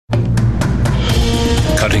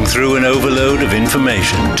cutting through an overload of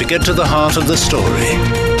information to get to the heart of the story.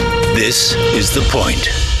 This is The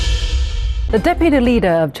Point. The deputy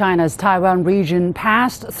leader of China's Taiwan region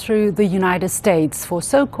passed through the United States for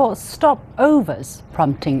so-called stopovers,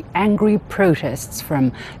 prompting angry protests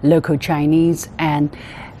from local Chinese and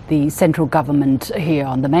the central government here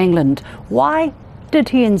on the mainland. Why did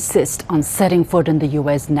he insist on setting foot in the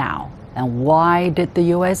U.S. now? And why did the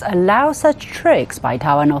U.S. allow such tricks by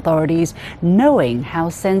Taiwan authorities, knowing how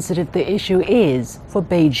sensitive the issue is for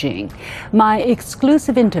Beijing? My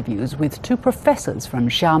exclusive interviews with two professors from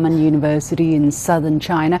Xiamen University in southern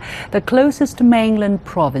China, the closest mainland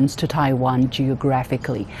province to Taiwan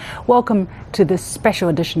geographically. Welcome to this special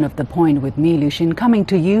edition of The Point with me, Liu Xin, coming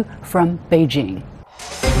to you from Beijing.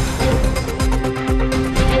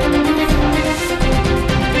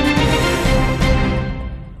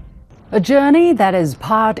 A journey that is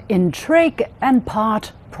part intrigue and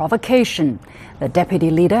part provocation. The deputy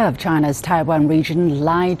leader of China's Taiwan region,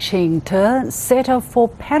 Lai Ching-te, set off for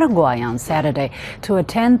Paraguay on Saturday to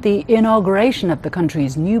attend the inauguration of the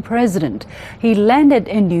country's new president. He landed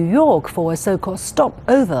in New York for a so-called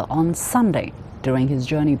stopover on Sunday. During his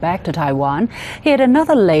journey back to Taiwan, he had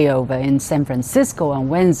another layover in San Francisco on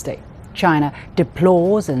Wednesday. China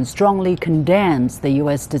deplores and strongly condemns the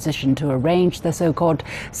U.S. decision to arrange the so-called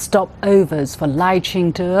stopovers for Lai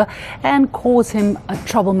Ching-te and calls him a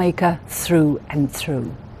troublemaker through and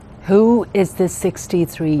through. Who is this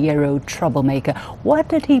 63-year-old troublemaker? What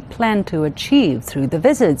did he plan to achieve through the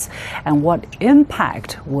visits? And what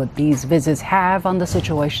impact would these visits have on the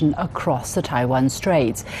situation across the Taiwan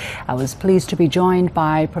Straits? I was pleased to be joined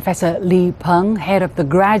by Professor Li Peng, head of the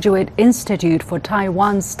Graduate Institute for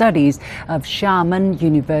Taiwan Studies of Xiamen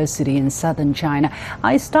University in southern China.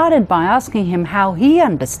 I started by asking him how he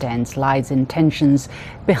understands Lai's intentions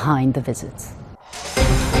behind the visits.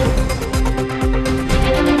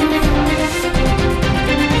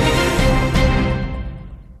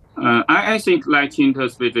 I think Lai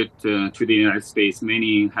Ching-te's visit to the United States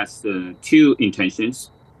mainly has two intentions.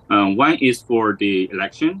 One is for the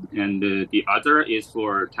election, and the other is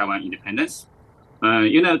for Taiwan independence.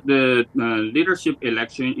 The leadership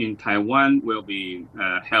election in Taiwan will be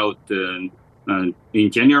held in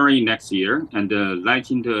January next year, and Lai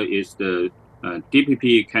Ching-te is the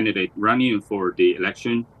DPP candidate running for the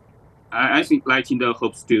election. I think Lai Ching-te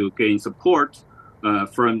hopes to gain support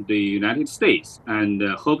from the United States and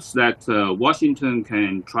hopes that Washington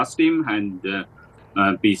can trust him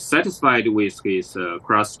and be satisfied with his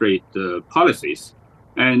cross-strait policies.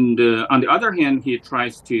 And on the other hand, he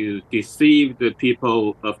tries to deceive the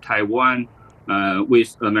people of Taiwan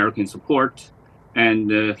with American support.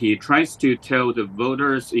 And he tries to tell the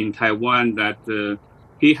voters in Taiwan that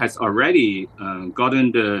he has already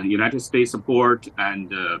gotten the United States support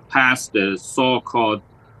and passed the so-called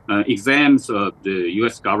exams of the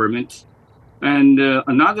U.S. government. And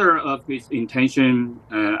another of his intention,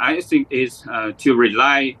 I think, is to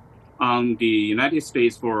rely on the United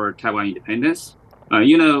States for Taiwan independence.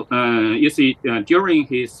 You see, during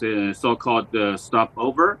his so-called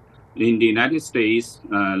stopover in the United States,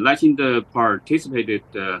 Lai Ching-te participated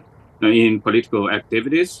in political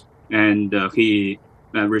activities, and he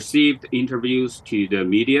received interviews to the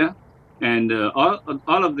media. And all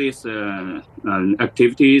of these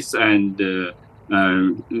activities and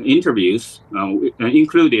interviews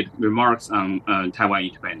included remarks on Taiwan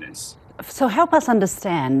independence. So help us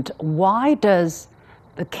understand, why does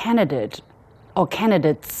the candidate or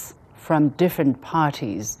candidates from different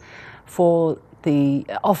parties for the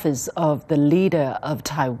office of the leader of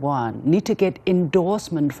Taiwan need to get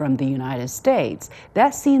endorsement from the United States?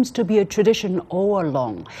 That seems to be a tradition all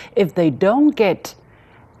along. If they don't get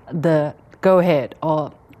the go-ahead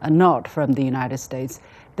or a nod from the United States,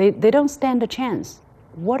 they don't stand a chance.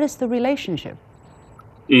 What is the relationship?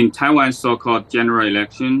 In Taiwan's so-called general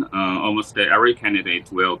election, almost every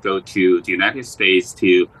candidate will go to the United States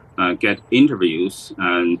to get interviews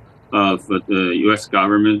of the U.S.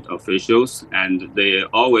 government officials, and they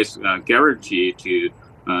always guarantee to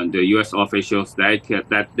the U.S. officials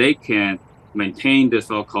that they can maintain the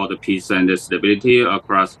so-called peace and stability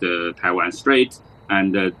across the Taiwan Strait,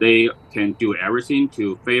 and they can do everything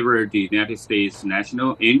to favor the United States'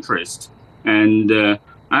 national interest. And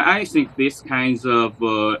I think these kinds of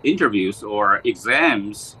interviews or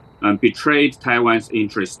exams betrayed Taiwan's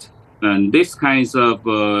interest. And these kinds of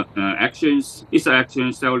actions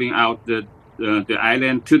selling out the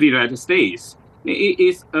island to the United States. It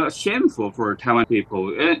is shameful for Taiwan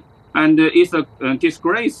people. And it's a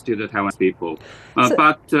disgrace to the Taiwan people.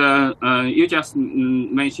 But you just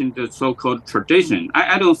mentioned the so-called tradition.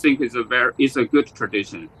 I don't think it's a good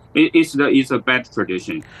tradition. it's a bad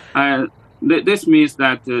tradition. This means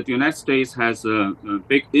that the United States has a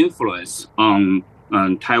big influence on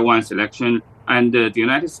Taiwan's election, and the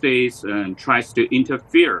United States tries to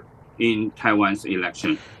interfere in Taiwan's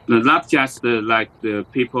election, not just like the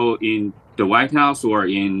people in the White House or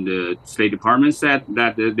in the State Department said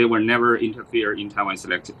that they will never interfere in Taiwan's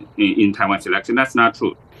election. That's not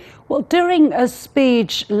true. Well, during a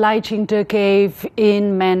speech Lai Ching-te gave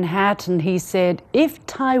in Manhattan, he said, if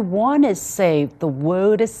Taiwan is safe, the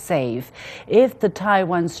world is safe. If the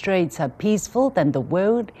Taiwan Straits are peaceful, then the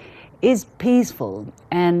world is peaceful.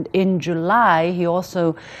 And in July, he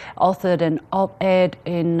also authored an op-ed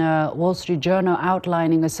in Wall Street Journal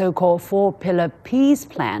outlining a so-called four-pillar peace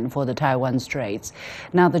plan for the Taiwan Straits.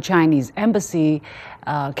 Now, the Chinese embassy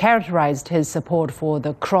characterized his support for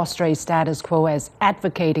the cross-strait status quo as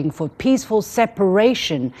advocating for peaceful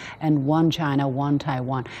separation and one China, one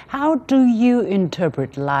Taiwan. How do you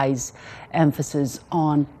interpret Lai's emphasis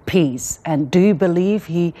on peace? And do you believe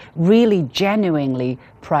he really genuinely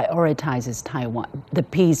prioritizes Taiwan, the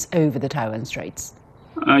peace over the Taiwan Straits?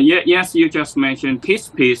 Yes, you just mentioned peace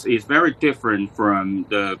is very different from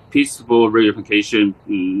the peaceful reunification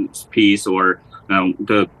peace or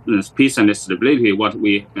the peace and stability, what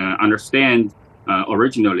we understand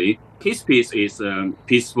originally. His peace is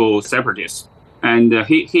peaceful separatist, and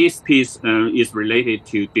his peace is related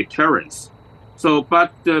to deterrence. So,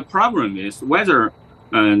 but the problem is whether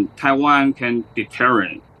Taiwan can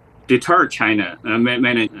deter China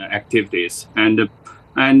many activities,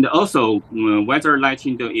 and also whether Lai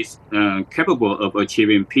Ching-te is capable of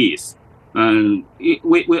achieving peace.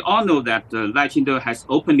 We all know that Lai Ching-te has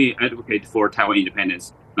openly advocated for Taiwan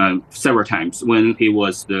independence several times when he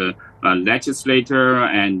was the legislator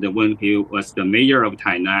and when he was the mayor of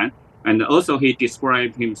Tainan. And also he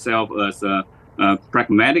described himself as a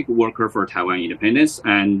pragmatic worker for Taiwan independence.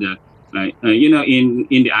 And,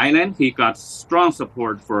 in the island, he got strong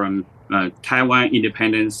support from Taiwan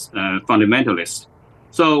independence fundamentalists.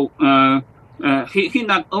 So he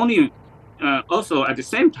not only also at the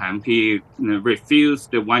same time, he refused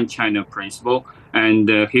the one China principle, and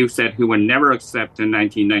he said he would never accept the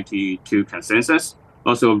 1992 consensus.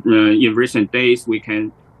 Also, in recent days, we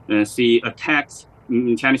can see attacks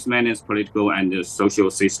in Chinese man's political and social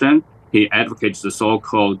system. He advocates the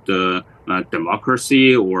so-called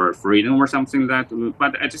democracy or freedom or something like that.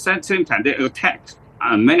 But at the same time, they attacked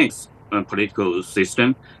many political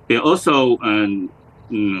system. They also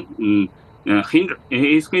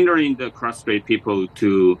is hindering the cross-strait people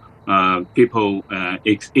to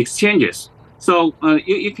exchanges. So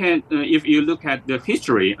you can, if you look at the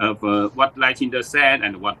history of what Lai Ching-te said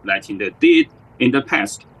and what Lai Ching-te did in the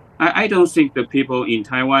past, I don't think the people in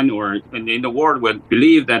Taiwan or in the world would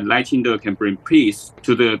believe that Lai Ching-te can bring peace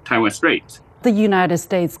to the Taiwan Strait. The United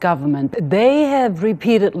States government, they have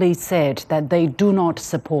repeatedly said that they do not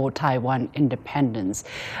support Taiwan independence.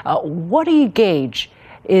 What do you gauge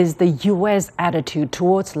is the U.S. attitude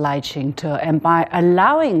towards Lai Ching-te, and by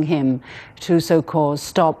allowing him to so-called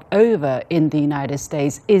stop over in the United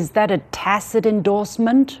States, is that a tacit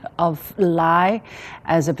endorsement of Lai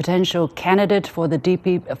as a potential candidate for the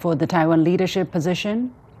Taiwan leadership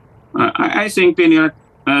position? I think the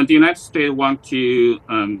United States want to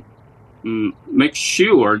make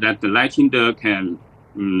sure that the Lai Ching-te can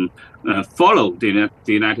follow the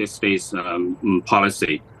United States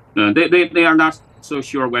policy. They are not so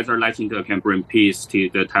sure whether Lai Ching-te can bring peace to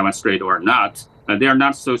the Taiwan Strait or not. They are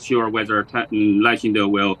not so sure whether Lai Ching-te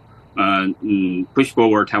will push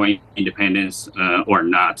forward Taiwan independence or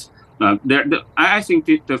not. I think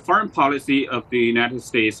the foreign policy of the United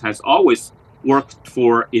States has always worked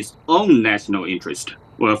for its own national interest,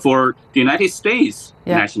 or for the United States'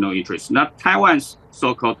 national interest, not Taiwan's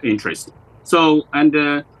so-called interest. So, and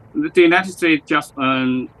the United States just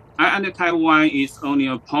and Taiwan is only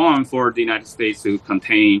a pawn for the United States to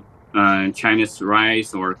contain China's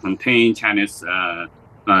rise or contain China's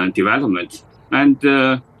development. And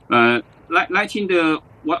Lai Ching-te,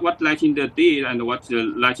 what Lai Ching-te did and what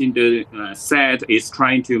Lai Ching-te said is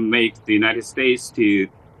trying to make the United States to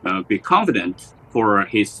be confident for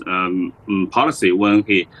his policy when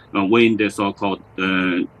he win the so-called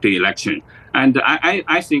the election. And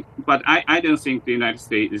I think, but I don't think the United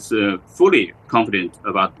States is fully confident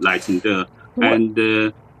about Lai Ching-te, and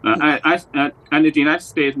the United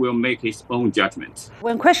States will make its own judgment.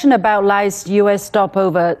 When questioned about Lai's U.S.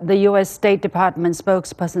 stopover, the U.S. State Department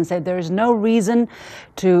spokesperson said there is no reason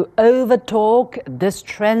to overtalk this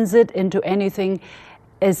transit into anything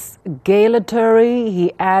escalatory.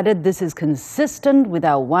 He added, this is consistent with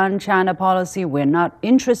our one China policy. We're not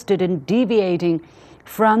interested in deviating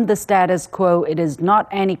from the status quo. It is not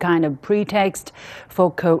any kind of pretext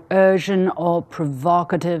for coercion or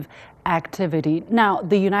provocative activity. Now,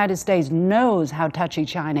 the United States knows how touchy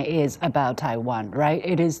China is about Taiwan, right?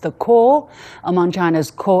 It is the core among China's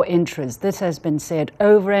core interests. This has been said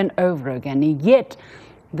over and over again. Yet,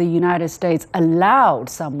 the United States allowed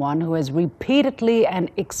someone who has repeatedly and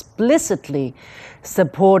explicitly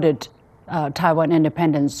supported Taiwan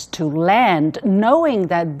independence to land, knowing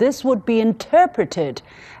that this would be interpreted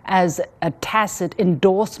as a tacit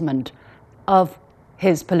endorsement of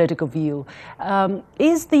his political view.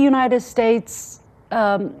 Is the United States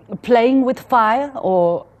playing with fire,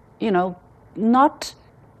 or, not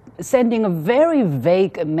sending a very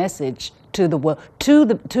vague message to the world, to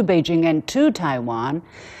Beijing and to Taiwan,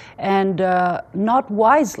 and not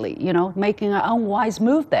wisely, making an unwise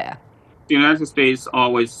move there? The United States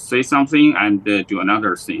always say something and do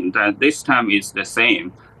another thing. That this time is the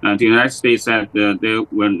same. The United States said they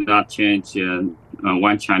will not change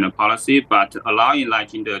one China policy, but allowing Lai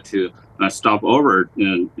Ching-te to stop over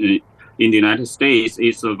in the United States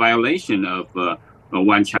is a violation of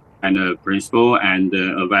one China principle and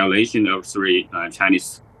a violation of three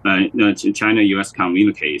China-U.S.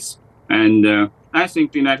 communiques. And I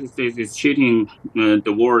think the United States is cheating.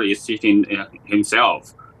 The world is cheating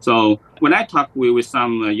himself. So when I talk with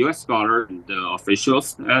some U.S. scholars and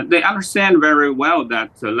officials, they understand very well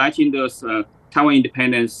that Lai Ching-te's Taiwan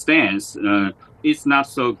independence stance is not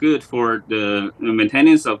so good for the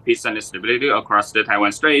maintenance of peace and stability across the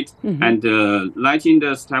Taiwan Strait. Mm-hmm. And Lai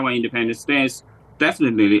Ching-te's Taiwan independence stance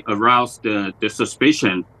definitely aroused the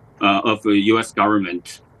suspicion of the U.S.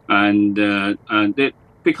 government. And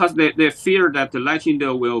because they fear that the Lai Ching-te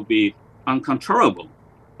will be uncontrollable.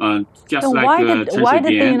 So why did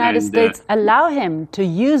the United States allow him to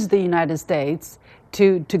use the United States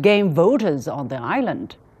to gain voters on the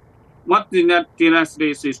island? What the United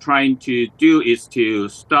States is trying to do is to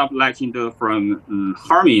stop Lai Ching-te from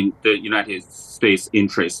harming the United States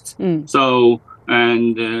interests. Mm. So,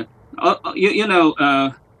 and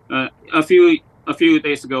a few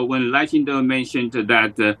days ago, when Lai Ching-te mentioned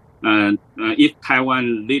that if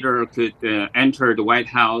Taiwan leader could enter the White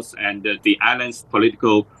House and the island's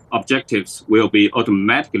political objectives will be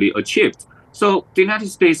automatically achieved. So the United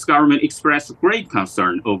States government expressed great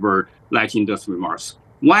concern over Lai Ching-te's remarks.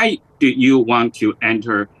 Why do you want to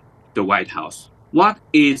enter the White House? What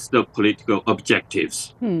is the political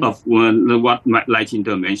objectives of what Lai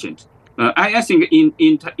Ching-te mentioned? I think in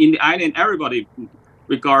the island, everybody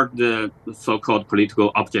regard the so-called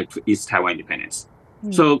political objective is Taiwan independence.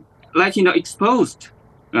 So Lai Ching-te exposed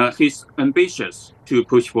his ambitions to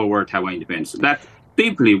push forward Taiwan independence. That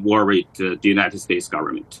deeply worried the United States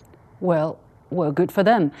government. Well, good for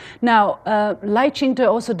them. Now, Lai Ching-te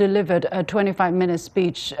also delivered a 25-minute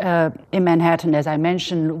speech in Manhattan, as I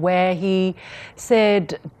mentioned, where he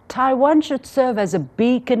said Taiwan should serve as a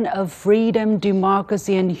beacon of freedom,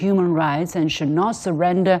 democracy, and human rights and should not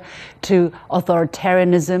surrender to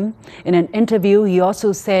authoritarianism. In an interview, he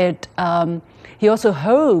also said he also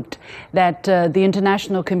hoped that the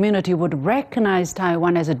international community would recognize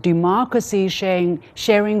Taiwan as a democracy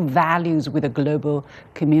sharing values with the global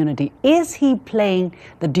community. Is he playing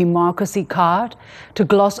the democracy card to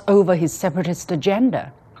gloss over his separatist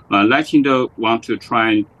agenda? Lai Ching-te wants to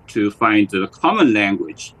try to find the common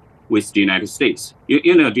language with the United States. The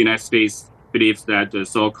United States believes that the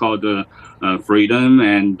so-called freedom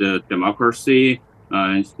and democracy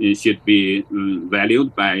it should be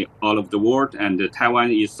valued by all of the world, and Taiwan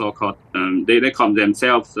is so-called. They call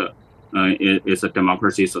themselves is a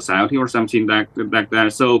democracy society or something like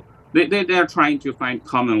that. So they are trying to find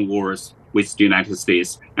common words with the United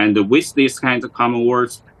States, and with these kinds of common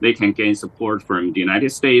words, they can gain support from the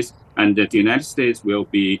United States, and the United States will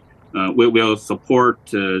support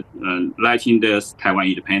Lai Ching-te's Taiwan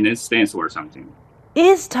independence stance or something.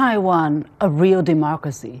 Is Taiwan a real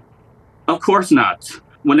democracy? Of course not.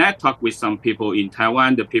 When I talk with some people in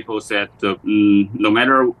Taiwan, the people said no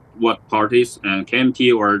matter what parties,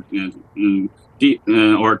 KMT or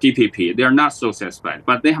DPP, they are not so satisfied.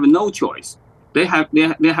 But they have no choice. They have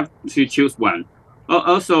to choose one.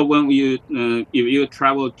 Also, when if you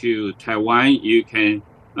travel to Taiwan, you can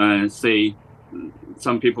say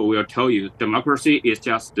some people will tell you democracy is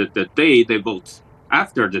just the day they vote.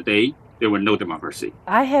 After the day, there were no democracy.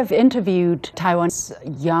 I have interviewed Taiwan's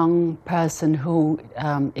young person who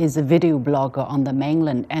is a video blogger on the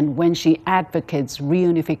mainland, and when she advocates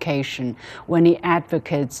reunification, when he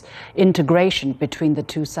advocates integration between the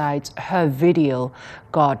two sides, her video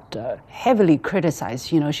got heavily criticized.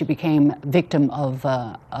 She became victim of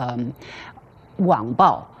网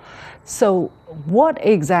暴. So what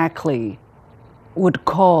exactly would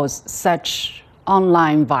cause such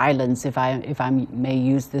online violence, if I may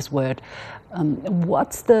use this word.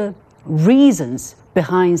 What's the reasons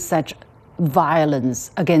behind such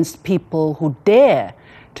violence against people who dare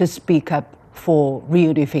to speak up for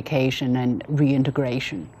reunification and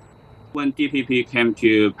reintegration? When DPP came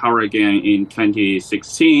to power again in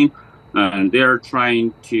 2016, they're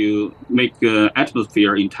trying to make an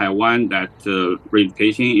atmosphere in Taiwan that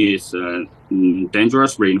reunification is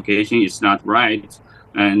dangerous, reunification is not right.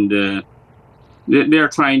 And they're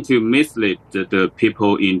trying to mislead the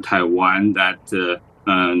people in Taiwan that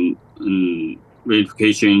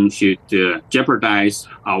reunification should jeopardize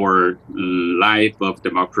our life of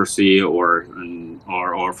democracy or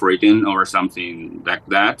freedom or something like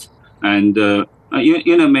that. And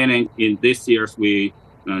in a manner, in this year, we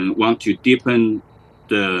want to deepen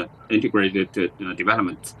the integrated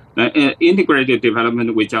development. Integrated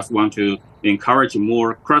development, we just want to encourage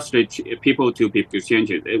more cross-strait people-to-people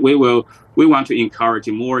exchanges. We want to encourage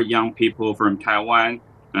more young people from Taiwan,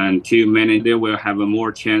 and they will have a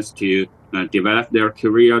more chance to develop their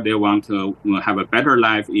career. They want to have a better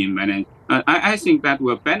life in Mainland. I think that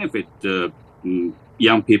will benefit the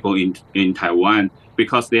young people in Taiwan,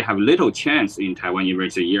 because they have little chance in Taiwan in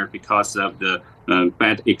recent years because of the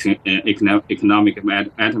bad economic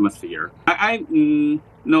atmosphere. I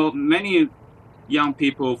know many young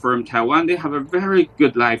people from Taiwan. They have a very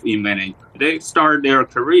good life in Mainland. They start their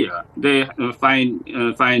career. They find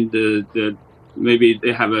maybe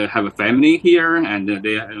they have a family here and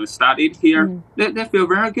they studied here. They feel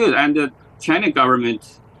very good, and the China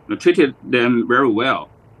government treated them very well.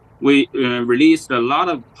 We released a lot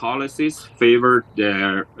of policies favored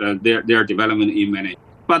their development in Mainland,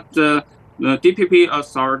 but the DPP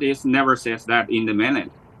authorities never says that in the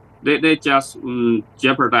Mainland. They just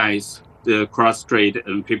jeopardize the cross-strait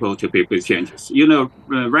and people-to-people exchanges.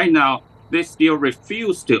 Right now they still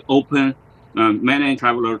refuse to open Mainland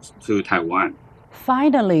travelers to Taiwan.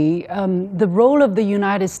 Finally, the role of the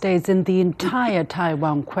United States in the entire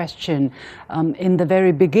Taiwan question. In the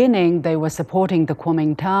very beginning, they were supporting the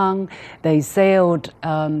Kuomintang. They sailed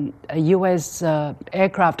a U.S.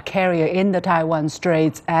 Aircraft carrier in the Taiwan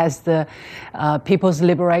Straits as the People's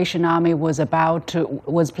Liberation Army was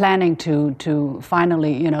planning to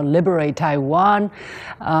finally, liberate Taiwan.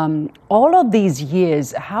 All of these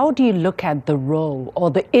years, how do you look at the role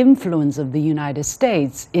or the influence of the United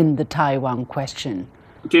States in the Taiwan question?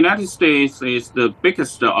 The United States is the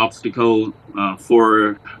biggest obstacle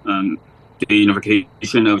for the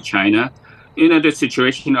unification of China. The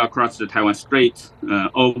situation across the Taiwan Strait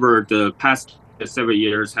over the past several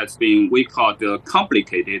years has been, we call it,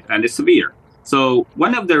 complicated and severe. So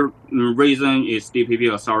one of the reasons is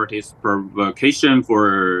DPP authorities' provocation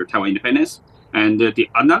for Taiwan independence, and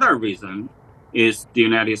another reason is the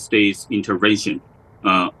United States intervention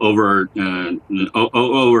over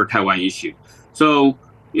Taiwan issue. So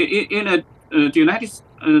in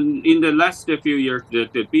the last few years, the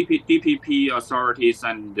DPP authorities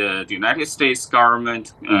and the United States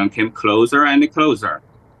government came closer and closer.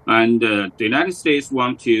 And the United States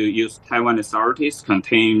want to use Taiwan authorities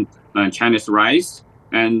contain China's rights,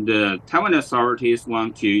 and Taiwan authorities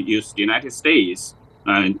want to use the United States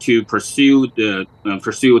to pursue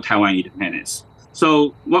Taiwan independence.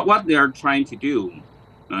 So what they are trying to do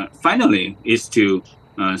finally is to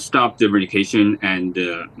stop the reunification and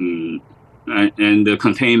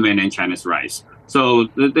contain Mainland China's rights. So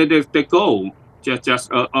the goal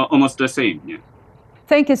just almost the same. Yeah.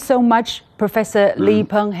 Thank you so much, Professor Li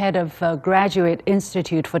Peng, head of Graduate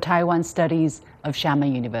Institute for Taiwan Studies of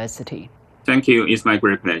Xiamen University. Thank you. It's my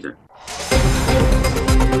great pleasure.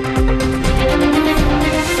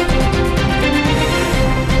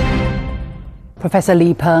 Professor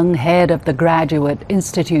Li Peng, head of the Graduate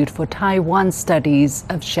Institute for Taiwan Studies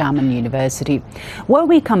of Xiamen University. When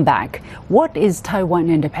we come back, what is Taiwan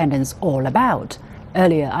independence all about?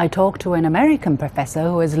 Earlier, I talked to an American professor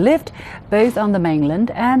who has lived both on the mainland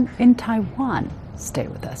and in Taiwan. Stay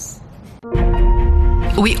with us.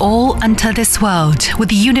 We all enter this world with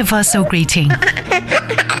the universal greeting.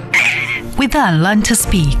 We then learn to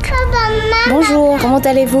speak. Bonjour, comment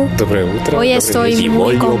allez-vous? Hoy estoy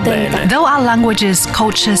muy contenta. Though our languages,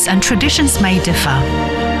 cultures, and traditions may differ,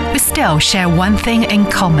 we still share one thing in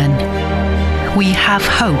common. We have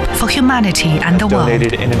hope for humanity and the world.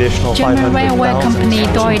 An additional German railway company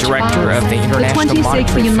Deutsche Director Bahn, of the International the 26th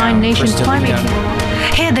Monetary United Fund, Nations Kristen Climate Young.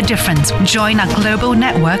 Hear the difference. Join our global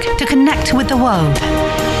network to connect with the world.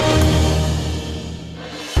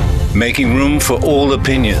 Making room for all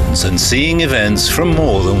opinions and seeing events from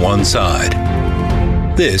more than one side.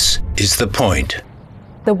 This is The Point.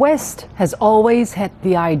 The West has always had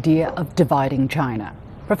the idea of dividing China.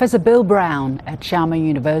 Professor Bill Brown at Xiamen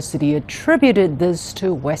University attributed this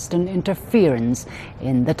to Western interference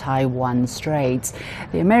in the Taiwan Straits.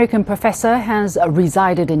 The American professor has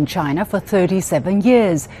resided in China for 37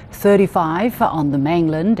 years, 35 on the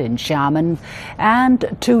mainland in Xiamen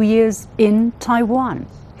and 2 years in Taiwan.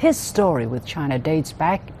 His story with China dates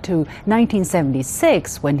back to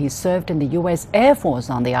 1976 when he served in the U.S. Air Force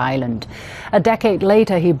on the island. A decade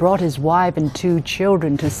later, he brought his wife and 2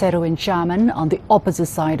 children to settle in Xiamen on the opposite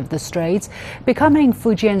side of the Straits, becoming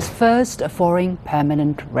Fujian's first foreign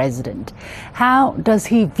permanent resident. How does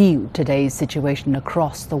he view today's situation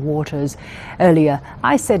across the waters? Earlier,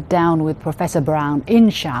 I sat down with Professor Brown in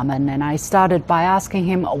Xiamen and I started by asking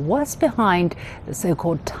him what's behind the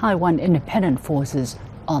so-called Taiwan independent forces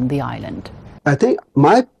on the island. I think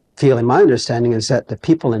my feeling, my understanding is that the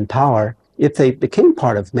people in power, if they became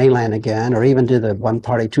part of mainland again, or even do the one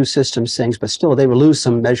party, two systems things, but still they will lose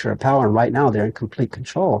some measure of power. And right now they're in complete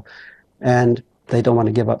control and they don't want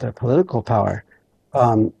to give up their political power.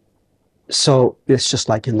 So it's just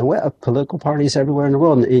like in the West, political parties everywhere in the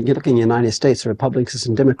world. And you look in the United States, the Republicans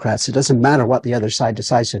and Democrats, it doesn't matter what the other side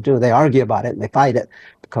decides to do. They argue about it and they fight it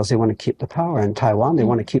because they want to keep the power. In Taiwan, they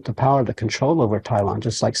want to keep the power, the control over Taiwan,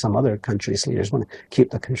 just like some other countries' leaders want to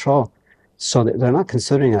keep the control. So they're not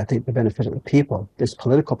considering, I think, the benefit of the people, this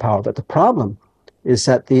political power. But the problem is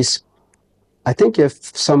that I think if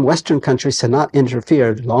some Western countries had not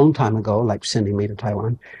interfered a long time ago, like sending me to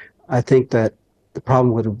Taiwan, I think that the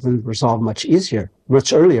problem would have been resolved much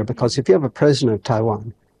earlier, because if you have a president of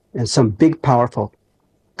Taiwan and some big, powerful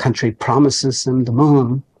country promises them the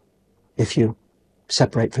moon if you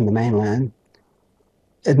separate from the mainland,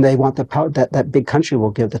 and they want the power, that big country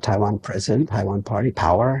will give the Taiwan president, Taiwan party,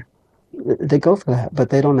 power. They go for that, but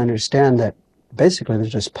they don't understand that basically they're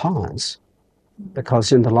just pawns,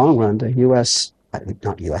 because in the long run, but in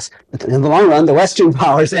the long run, the Western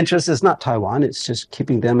power's interest is not Taiwan, it's just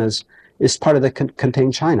keeping them as is part of the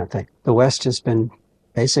contain China thing. The West has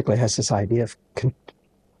this idea of to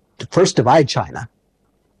first divide China,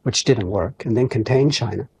 which didn't work, and then contain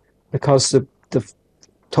China, because the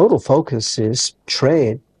total focus is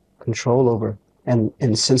trade, control over, and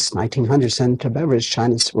since 1900, Senator Beveridge,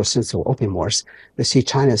 since the Opium Wars, they see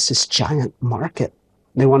China as this giant market.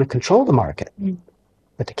 They want to control the market,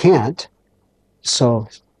 but they can't, so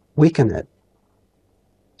weaken it.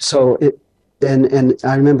 So And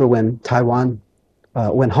I remember when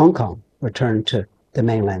when Hong Kong returned to the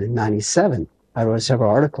mainland in 1997, I wrote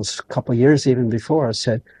several articles, a couple of years even before, I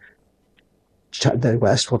said, the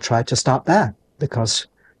West will try to stop that, because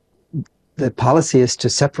the policy is to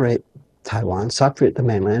separate Taiwan, separate the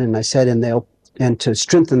mainland, and I said, and to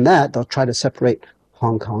strengthen that, they'll try to separate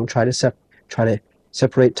Hong Kong, try to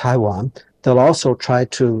separate Taiwan. They'll also try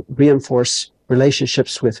to reinforce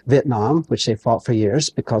relationships with Vietnam, which they fought for years,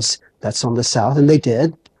 because that's on the south, and they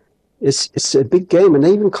did. It's a big game, and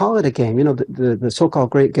they even call it a game. You know, the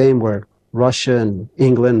so-called great game where Russia and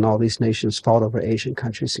England and all these nations fought over Asian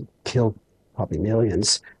countries and killed probably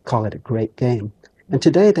millions, call it a great game. And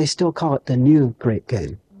today they still call it the new great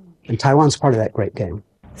game. And Taiwan's part of that great game.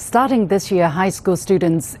 Starting this year, high school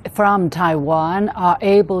students from Taiwan are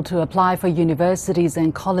able to apply for universities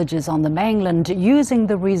and colleges on the mainland using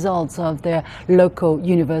the results of their local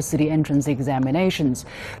university entrance examinations.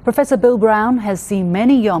 Professor Bill Brown has seen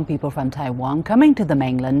many young people from Taiwan coming to the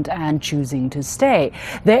mainland and choosing to stay.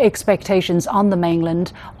 Their expectations on the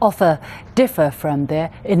mainland differ from their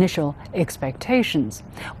initial expectations.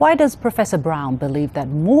 Why does Professor Brown believe that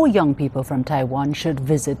more young people from Taiwan should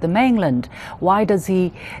visit the mainland? Why does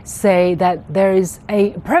he say that there is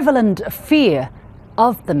a prevalent fear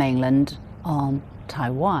of the mainland on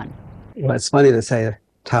Taiwan? Well, it's funny to say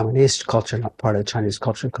Taiwanese culture, not part of Chinese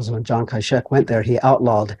culture, because when Chiang Kai-shek went there, he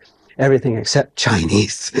outlawed everything except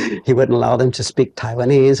Chinese. He wouldn't allow them to speak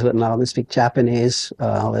Taiwanese, wouldn't allow them to speak Japanese,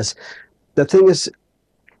 all this. The thing is,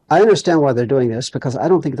 I understand why they're doing this, because I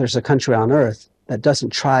don't think there's a country on earth that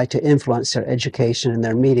doesn't try to influence their education and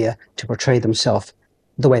their media to portray themselves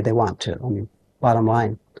the way they want to. I mean, bottom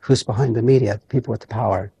line, who's behind the media? People with the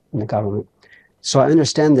power in the government. So I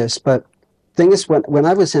understand this, but the thing is, when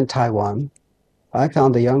I was in Taiwan, I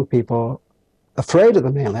found the young people afraid of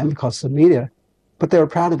the mainland because of the media, but they were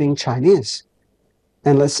proud of being Chinese.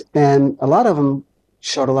 And a lot of them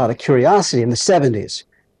showed a lot of curiosity in the 70s.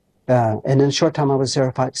 And in a short time, I was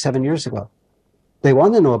there 7 years ago. They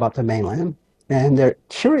want to know about the mainland, and they're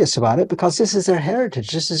curious about it because this is their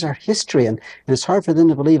heritage, this is their history, and it's hard for them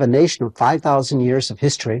to believe a nation with 5,000 years of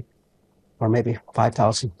history or maybe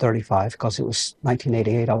 5,035, because it was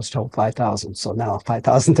 1988, I was told 5,000. So now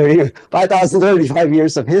 5,035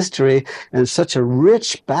 years of history and such a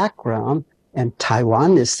rich background. And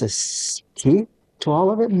Taiwan is the key to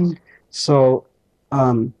all of it. So,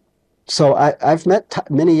 I've met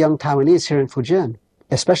many young Taiwanese here in Fujian,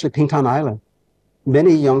 especially Pingtan Island.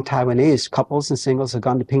 Many young Taiwanese couples and singles have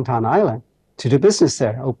gone to Pingtan Island to do business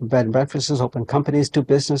there, open bed and breakfasts, open companies, do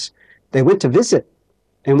business. They went to visit.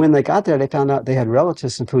 And when they got there, they found out they had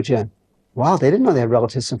relatives in Fujian. Wow, they didn't know they had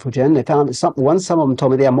relatives in Fujian. They found some of them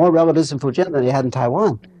told me they have more relatives in Fujian than they had in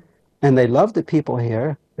Taiwan. And they loved the people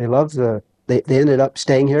here. They loved they ended up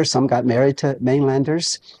staying here. Some got married to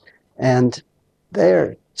mainlanders. And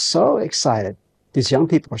they're so excited. These young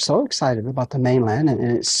people are so excited about the mainland, and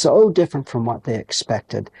it's so different from what they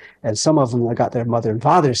expected. And some of them got their mother and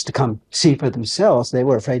fathers to come see for themselves. They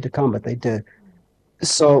were afraid to come, but they did.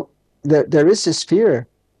 So there is this fear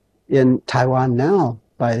in Taiwan now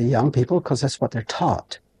by the young people because that's what they're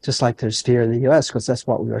taught. Just like there's fear in the U.S. because that's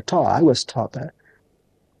what we were taught. I was taught that.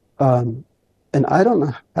 And I don't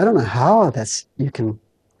know how you can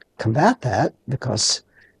combat that, because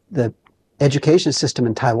the education system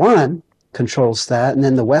in Taiwan controls that, and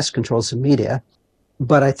then the West controls the media.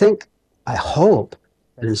 But I hope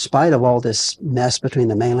that in spite of all this mess between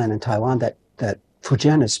the mainland and Taiwan, that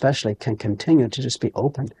Fujian especially can continue to just be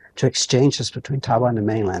open to exchanges between Taiwan and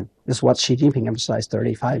mainland. This is what Xi Jinping emphasized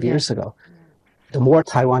 35 years ago. The more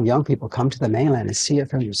Taiwan young people come to the mainland and see it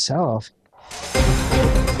for themselves.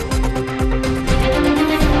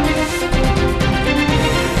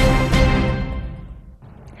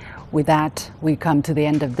 With that, we come to the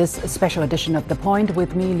end of this special edition of The Point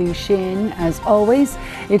with me, Liu Xin. As always,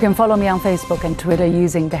 you can follow me on Facebook and Twitter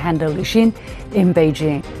using the handle Liu Xin in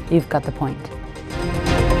Beijing. You've got the point.